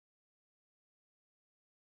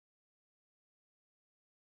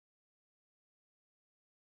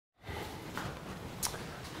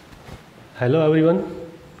Hello everyone,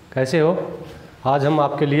 कैसे हो। आज हम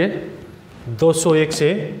आपके लिए 201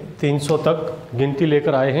 से 300 तक गिनती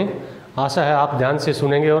लेकर आए हैं। आशा है आप ध्यान से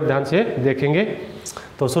सुनेंगे और ध्यान से देखेंगे।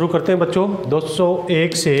 तो शुरू करते हैं बच्चों।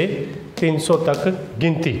 201 से 300 तक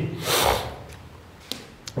गिनती।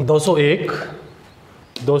 201,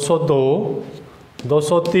 202,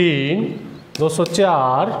 203,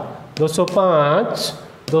 204, 205,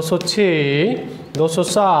 206,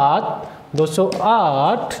 207,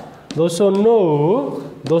 208, 209,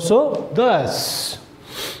 210,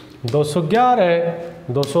 211,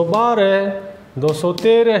 212,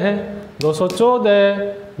 213,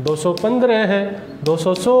 214, 215,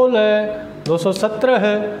 216,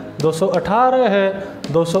 217, 218,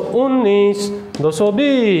 219,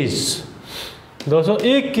 220,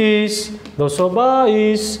 221,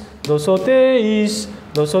 222, 223,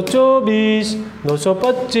 224,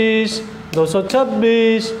 225, 226,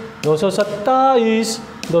 227,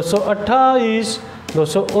 228,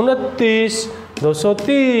 229,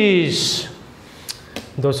 230,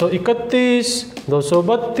 231,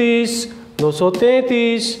 232,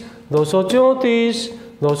 233, 234,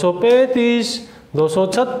 235,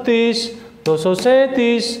 236,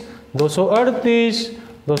 237, 238,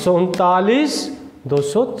 239,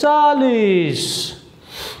 240,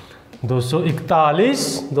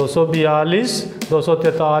 241, 242,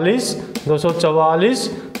 243, 244,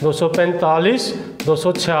 245,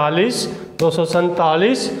 246,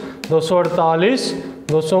 247, 248,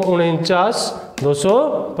 249,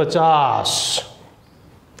 250,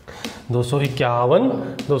 251,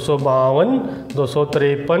 252,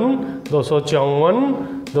 253, 254,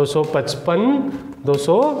 255,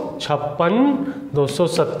 256,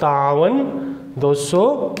 257,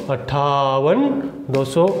 258, 259,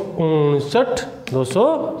 260,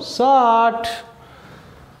 261,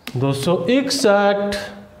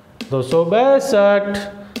 262, 263,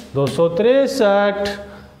 264,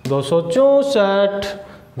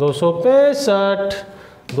 265, 266,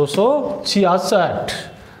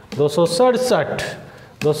 267,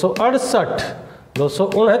 268, 269,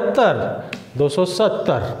 270,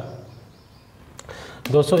 271,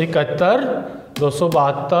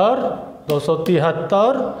 272,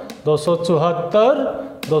 273, 274,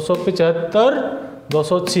 275,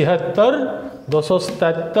 276,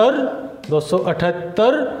 277,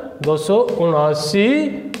 278,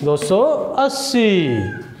 279,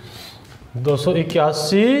 280,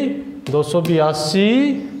 281,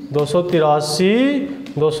 282, 283,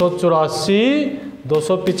 284,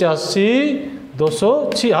 285,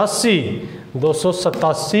 286,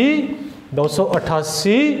 287,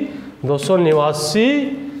 288,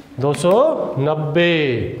 289,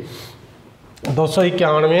 290,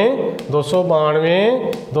 291,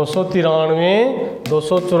 292, 293,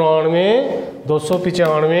 294,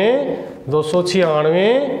 295,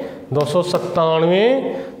 296,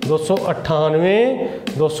 297,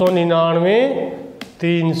 298, 299,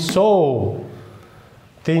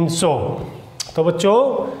 300। तो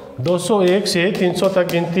बच्चों 201 से 300 तक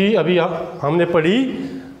गिनती अभी हमने पढ़ी।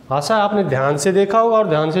 आशा है आपने ध्यान से देखा होगा और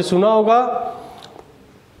ध्यान से सुना होगा।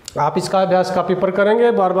 आप इसका अभ्यास कॉपी पर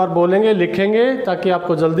करेंगे, बार बार बोलेंगे, लिखेंगे, ताकि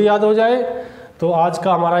आपको जल्दी याद हो जाए। तो आज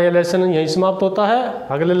का हमारा ये लेसन यहीं समाप्त होता है।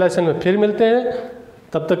 अगले लेसन में फिर मिलते हैं।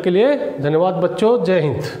 तब तक के लिए धन्यवाद बच्चों। जय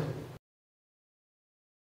हिंद।